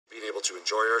able to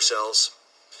enjoy ourselves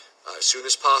as soon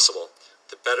as possible,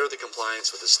 the better the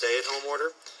compliance with the stay-at-home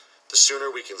order, the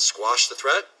sooner we can squash the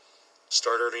threat,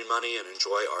 start earning money, and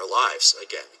enjoy our lives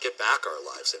again, get back our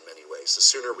lives in many ways. The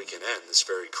sooner we can end this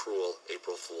very cruel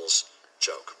April Fool's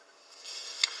joke.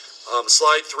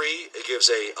 Slide 3, it gives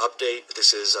a update.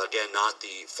 This is, again, not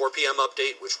the 4 p.m.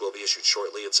 update, which will be issued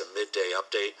shortly. It's a midday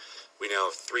update. We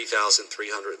now have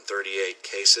 3,338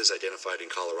 cases identified in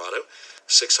Colorado.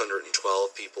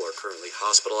 612 people are currently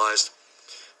hospitalized.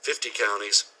 50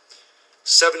 counties.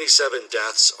 77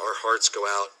 deaths. Our hearts go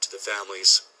out to the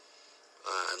families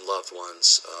and loved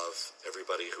ones of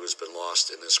everybody who has been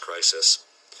lost in this crisis.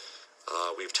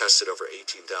 We've tested over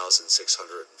 18,645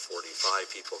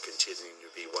 people, continuing to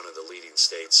be one of the leading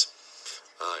states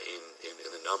in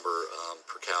the number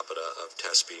per capita of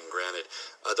tests being granted.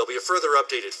 There'll be a further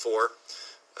update at 4,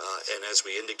 and as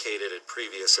we indicated at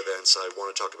previous events, I want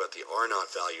to talk about the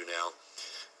R-naught value now.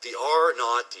 The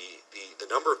R-naught, the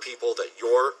number of people that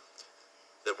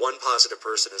one positive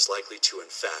person is likely to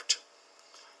infect,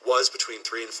 was between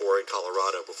 3 and 4 in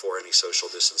Colorado before any social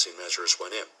distancing measures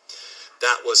went in.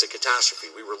 That was a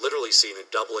catastrophe. We were literally seeing a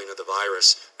doubling of the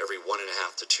virus every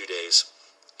 1.5 to 2 days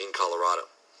in Colorado.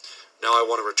 Now I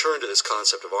want to return to this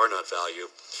concept of R-naught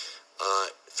value.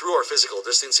 Through our physical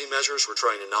distancing measures, we're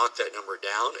trying to knock that number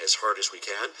down as hard as we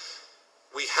can.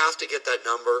 We have to get that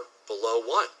number below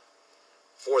 1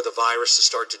 for the virus to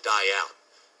start to die out.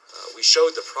 We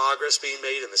showed the progress being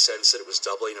made in the sense that it was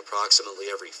doubling approximately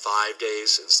every 5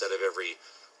 days instead of every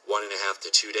 1.5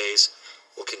 to 2 days.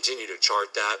 We'll continue to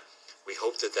chart that. We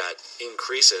hope that that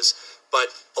increases,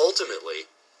 but ultimately,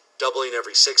 doubling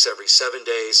every 6, every 7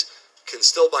 days can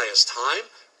still buy us time,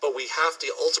 but we have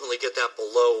to ultimately get that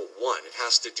below 1. It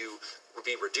has to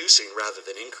be reducing rather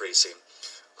than increasing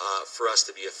for us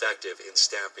to be effective in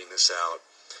stamping this out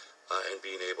and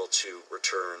being able to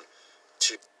return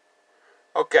to...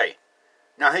 Okay,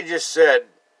 now he just said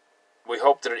we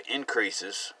hope that it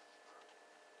increases,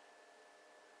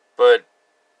 but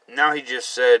now he just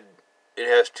said it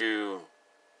has to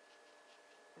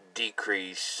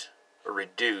decrease or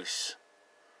reduce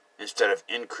instead of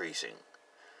increasing.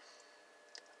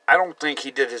 I don't think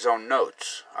he did his own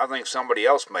notes. I think somebody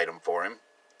else made them for him.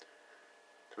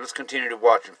 So let's continue to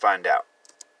watch and find out.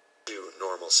 To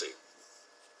normalcy.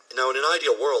 Now, in an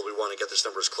ideal world, we want to get this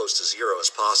number as close to 0 as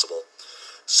possible,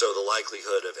 so the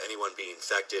likelihood of anyone being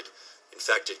infected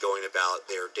going about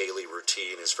their daily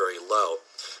routine is very low.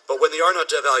 But when the R-naught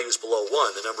value is below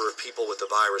 1, the number of people with the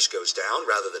virus goes down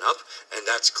rather than up, and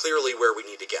that's clearly where we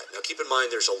need to get. Now keep in mind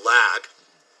there's a lag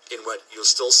in what you'll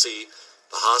still see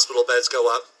the hospital beds go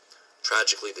up,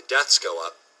 tragically the deaths go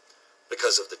up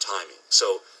because of the timing.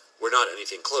 So we're not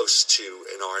anything close to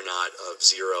an R-naught of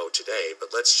 0 today,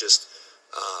 but let's just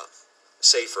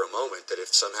say for a moment that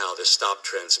if somehow this stopped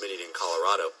transmitting in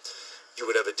Colorado, you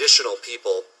would have additional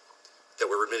people that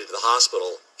were admitted to the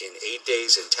hospital in 8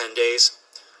 days and 10 days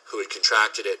who had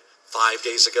contracted it 5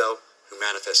 days ago, who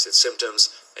manifested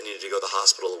symptoms and needed to go to the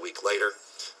hospital a week later.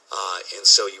 And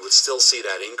so you would still see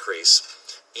that increase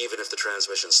even if the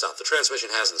transmission stopped. The transmission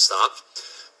hasn't stopped.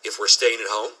 If we're staying at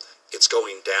home, it's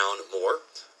going down more.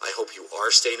 I hope you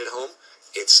are staying at home.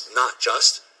 It's not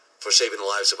just for saving the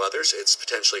lives of others, it's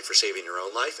potentially for saving your own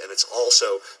life, and it's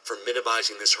also for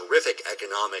minimizing this horrific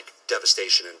economic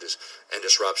devastation and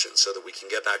disruption so that we can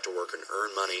get back to work and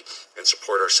earn money and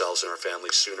support ourselves and our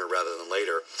families sooner rather than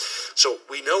later. So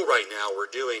we know right now we're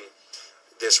doing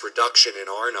this reduction in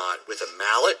R-naught with a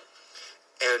mallet,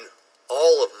 and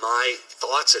all of my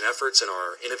thoughts and efforts and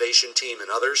our innovation team and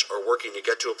others are working to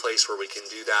get to a place where we can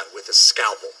do that with a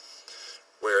scalpel,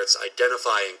 where it's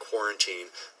identify and quarantine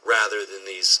rather than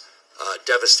these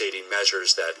devastating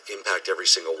measures that impact every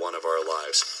single one of our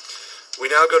lives. We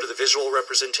now go to the visual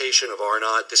representation of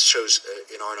R-naught. This shows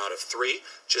an R-naught of 3,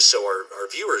 just so our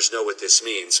viewers know what this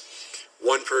means.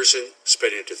 One person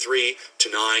spreading it to 3 to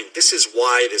 9. This is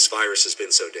why this virus has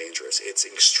been so dangerous. It's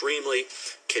extremely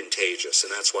contagious,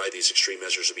 and that's why these extreme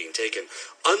measures are being taken.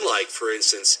 Unlike, for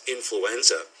instance,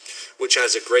 influenza, which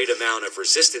has a great amount of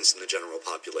resistance in the general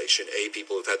population. A,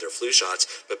 people who've had their flu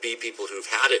shots, but B, people who've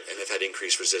had it and have had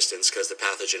increased resistance because the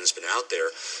pathogen has been out there.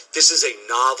 This is a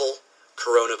novel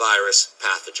coronavirus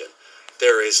pathogen.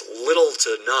 There is little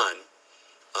to none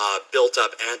built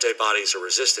up antibodies or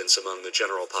resistance among the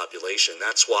general population.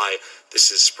 That's why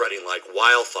this is spreading like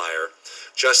wildfire,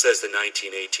 just as the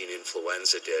 1918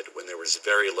 influenza did, when there was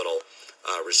very little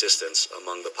resistance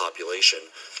among the population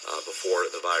before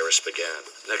the virus began.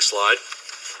 Next slide.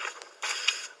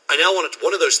 I now want to,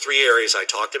 one of those 3 areas I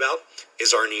talked about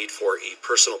is our need for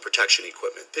personal protection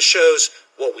equipment. This shows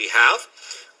what we have.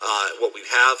 What we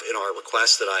have in our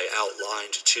request that I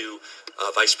outlined to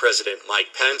Vice President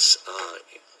Mike Pence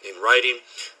in writing,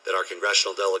 that our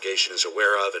congressional delegation is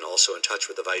aware of and also in touch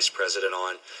with the Vice President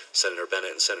on, Senator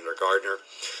Bennett and Senator Gardner.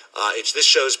 This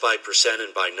shows by percent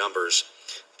and by numbers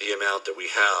the amount that we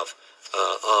have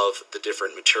of the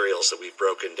different materials that we've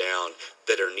broken down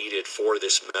that are needed for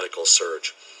this medical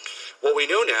surge. What we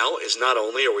know now is not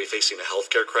only are we facing a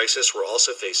healthcare crisis, we're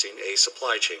also facing a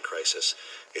supply chain crisis.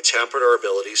 It's hampered our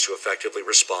abilities to effectively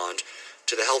respond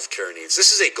to the healthcare needs.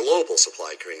 This is a global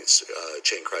supply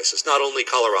chain crisis. Not only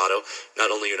Colorado, not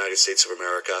only United States of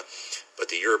America, but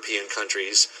the European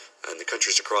countries and the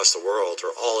countries across the world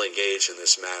are all engaged in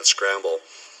this mad scramble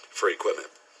for equipment.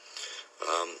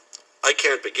 I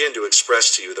can't begin to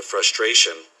express to you the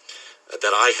frustration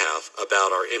that I have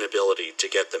about our inability to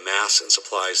get the masks and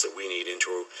supplies that we need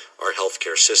into our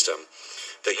healthcare system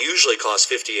that usually cost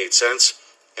 58 cents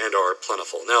and are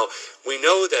plentiful. Now, we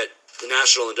know that the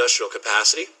national industrial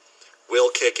capacity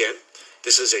will kick in.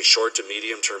 This is a short to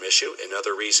medium term issue.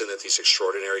 Another reason that these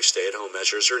extraordinary stay-at-home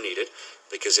measures are needed,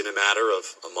 because in a matter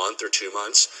of a month or 2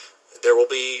 months, there will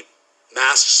be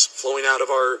masks flowing out of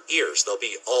our ears. They'll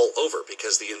be all over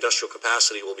because the industrial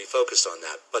capacity will be focused on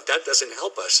that. But that doesn't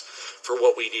help us for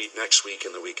what we need next week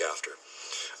and the week after.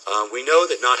 We know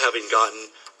that not having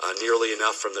gotten nearly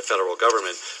enough from the federal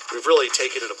government, we've really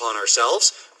taken it upon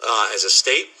ourselves as a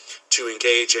state to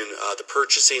engage in the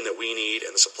purchasing that we need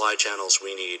and the supply channels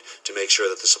we need to make sure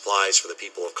that the supplies for the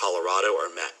people of Colorado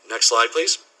are met. Next slide,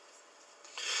 please.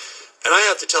 And I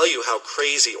have to tell you how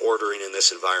crazy ordering in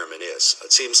this environment is.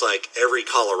 It seems like every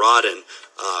Coloradan,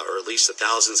 or at least the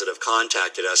thousands that have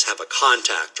contacted us, have a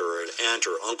contact or an aunt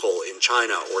or uncle in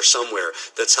China or somewhere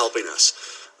that's helping us.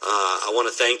 I want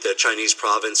to thank the Chinese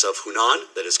province of Hunan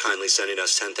that is kindly sending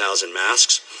us 10,000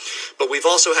 masks. But we've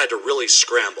also had to really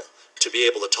scramble to be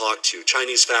able to talk to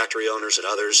Chinese factory owners and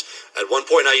others. At one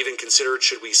point, I even considered,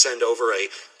 should we send over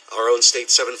our own state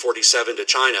 747 to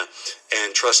China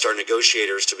and trust our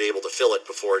negotiators to be able to fill it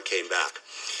before it came back.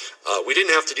 We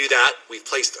didn't have to do that. We've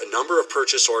placed a number of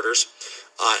purchase orders,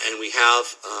 and we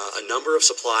have a number of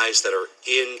supplies that are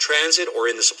in transit or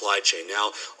in the supply chain.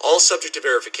 Now, all subject to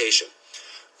verification.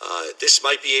 This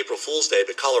might be April Fool's Day,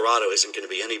 but Colorado isn't going to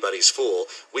be anybody's fool.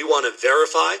 We want to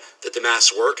verify that the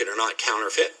masks work and are not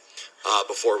counterfeit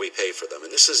before we pay for them.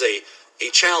 And this is a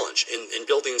challenge in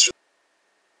building through.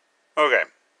 Okay.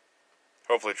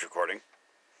 Hopefully it's recording.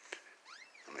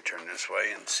 Let me turn this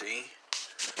way and see.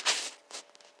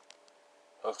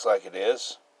 Looks like it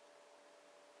is.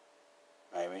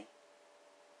 Maybe.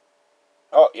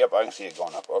 Oh, yep, I can see it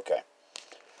going up. Okay.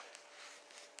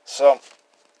 So,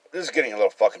 this is getting a little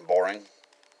fucking boring.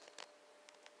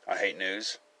 I hate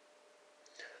news.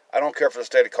 I don't care for the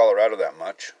state of Colorado that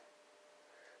much.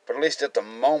 But at least at the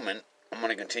moment, I'm going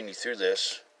to continue through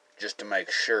this just to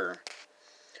make sure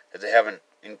that they haven't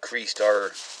increased our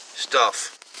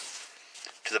stuff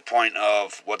to the point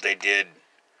of what they did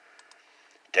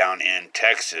down in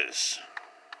Texas,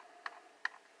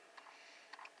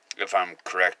 if I'm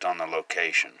correct on the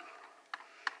location.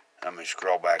 Let me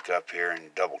scroll back up here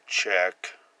and double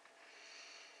check.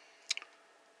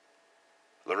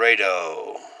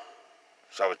 Laredo,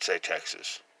 so I would say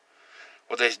Texas.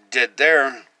 What they did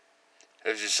there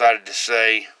is decided to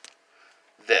say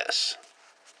this.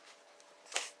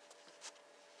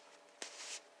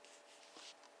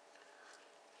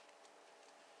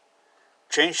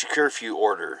 Change the curfew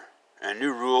order. A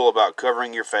new rule about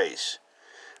covering your face.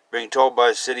 Being told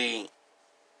by a city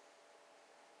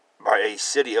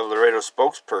of Laredo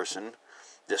spokesperson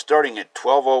that starting at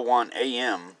 12:01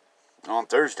 a.m. on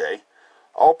Thursday,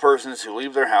 all persons who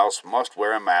leave their house must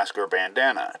wear a mask or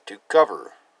bandana to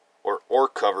cover or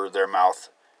cover their mouth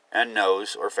and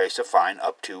nose or face a fine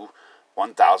up to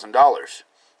 $1,000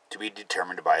 to be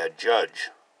determined by a judge.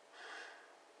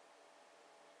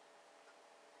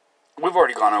 We've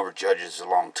already gone over judges a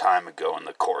long time ago in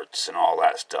the courts and all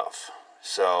that stuff,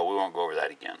 so we won't go over that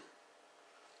again.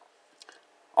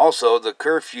 Also, the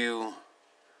curfew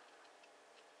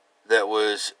that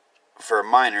was for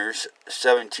minors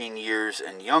 17 years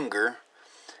and younger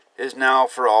is now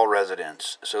for all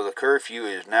residents. So the curfew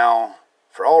is now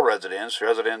for all residents.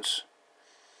 Residents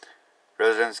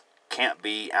can't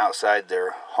be outside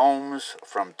their homes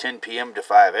from 10 p.m. to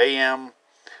 5 a.m.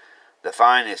 The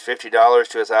fine is $50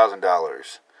 to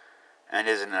 $1,000 and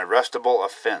is an arrestable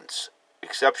offense,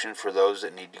 exception for those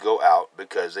that need to go out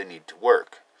because they need to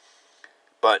work.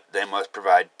 But they must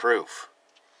provide proof.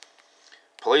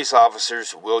 Police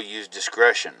officers will use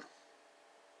discretion.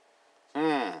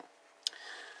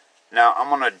 Now, I'm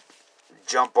going to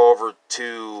jump over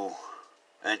to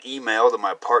an email that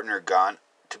my partner got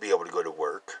to be able to go to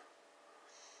work,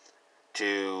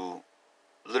 to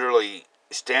literally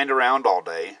stand around all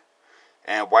day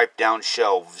and wipe down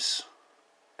shelves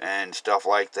and stuff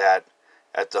like that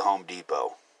at the Home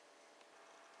Depot.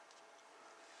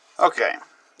 Okay,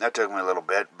 that took me a little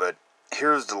bit, but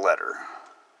here's the letter.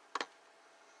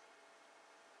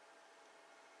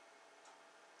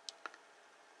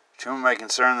 To whom it may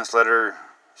concern, this letter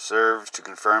serves to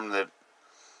confirm that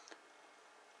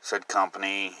said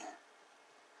company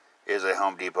is a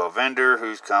Home Depot vendor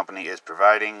whose company is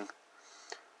providing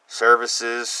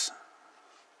services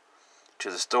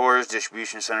to the stores,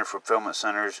 distribution center, fulfillment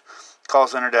centers, call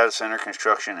center, data center,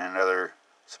 construction, and other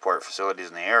support facilities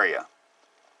in the area.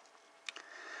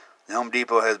 The Home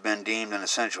Depot has been deemed an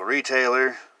essential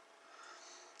retailer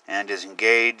and is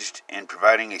engaged in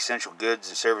providing essential goods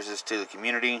and services to the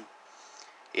community.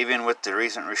 Even with the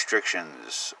recent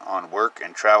restrictions on work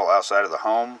and travel outside of the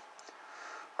home,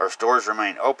 our stores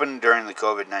remain open during the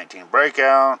COVID-19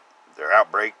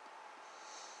 outbreak,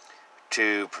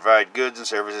 to provide goods and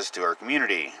services to our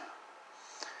community.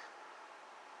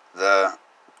 The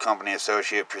company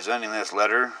associate presenting this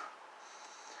letter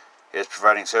is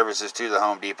providing services to the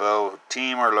Home Depot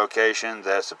team or location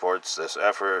that supports this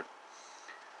effort.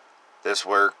 This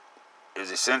work is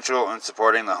essential in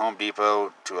supporting the Home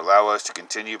Depot to allow us to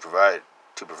continue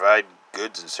to provide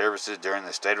goods and services during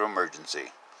the state of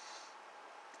emergency.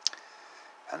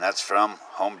 And that's from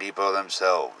Home Depot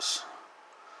themselves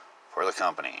for the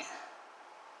company.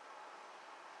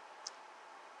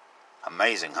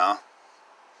 Amazing, huh?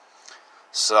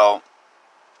 So,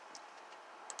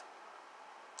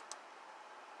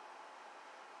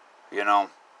 you know,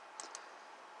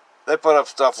 they put up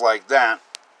stuff like that.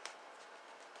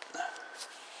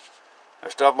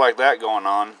 There's stuff like that going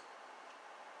on.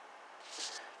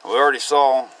 We already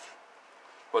saw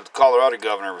what the Colorado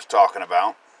governor was talking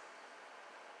about,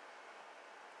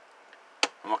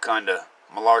 and what kind of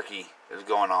malarkey is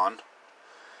going on.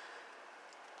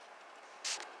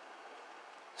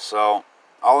 So,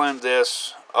 I'll end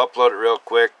this, upload it real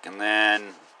quick, and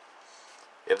then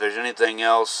if there's anything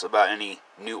else about any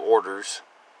new orders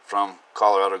from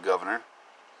Colorado governor,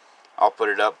 I'll put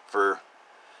it up for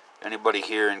anybody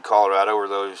here in Colorado or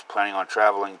those planning on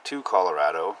traveling to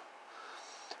Colorado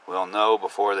will know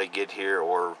before they get here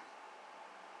or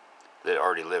that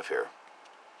already live here.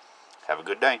 Have a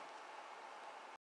good day.